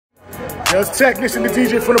Just technician, the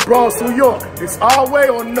DJ from the Bronx, New York. It's our way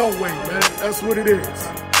or no way, man. That's what it is.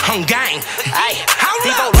 I'm gang. Ay,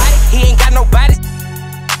 he gon' light it, he ain't got nobody.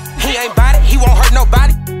 He ain't bout it, he won't hurt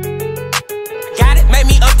nobody. Got it, made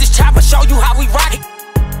me up this chopper, show you how we rock it.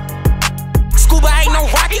 Scuba ain't no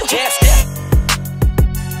rocket, jab step.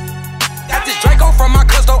 Got this Draco from my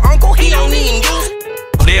cousin uncle, he don't even use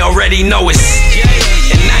it. They already know it's,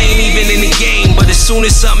 and I ain't even in the game. But as soon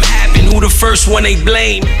as something happen, who the first one they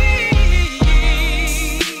blame?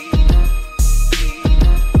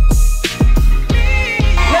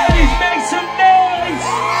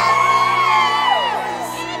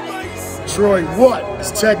 Detroit, what? It's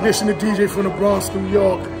technician, the DJ from the Bronx, New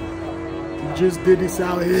York. We just did this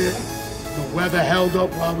out here. The weather held up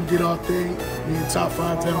while we did our thing. Me and Top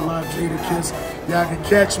 5 10 Live Jadakiss. Y'all can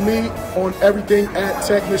catch me on everything at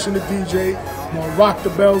Technician the DJ. I'm on Rock the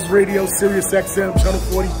Bells Radio, Sirius XM, Channel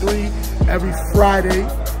 43, every Friday,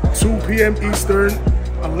 2 p.m. Eastern,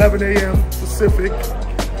 11 a.m. Pacific.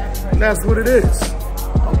 And that's what it is.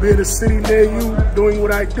 I'll be in a city near you doing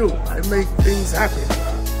what I do. I make things happen.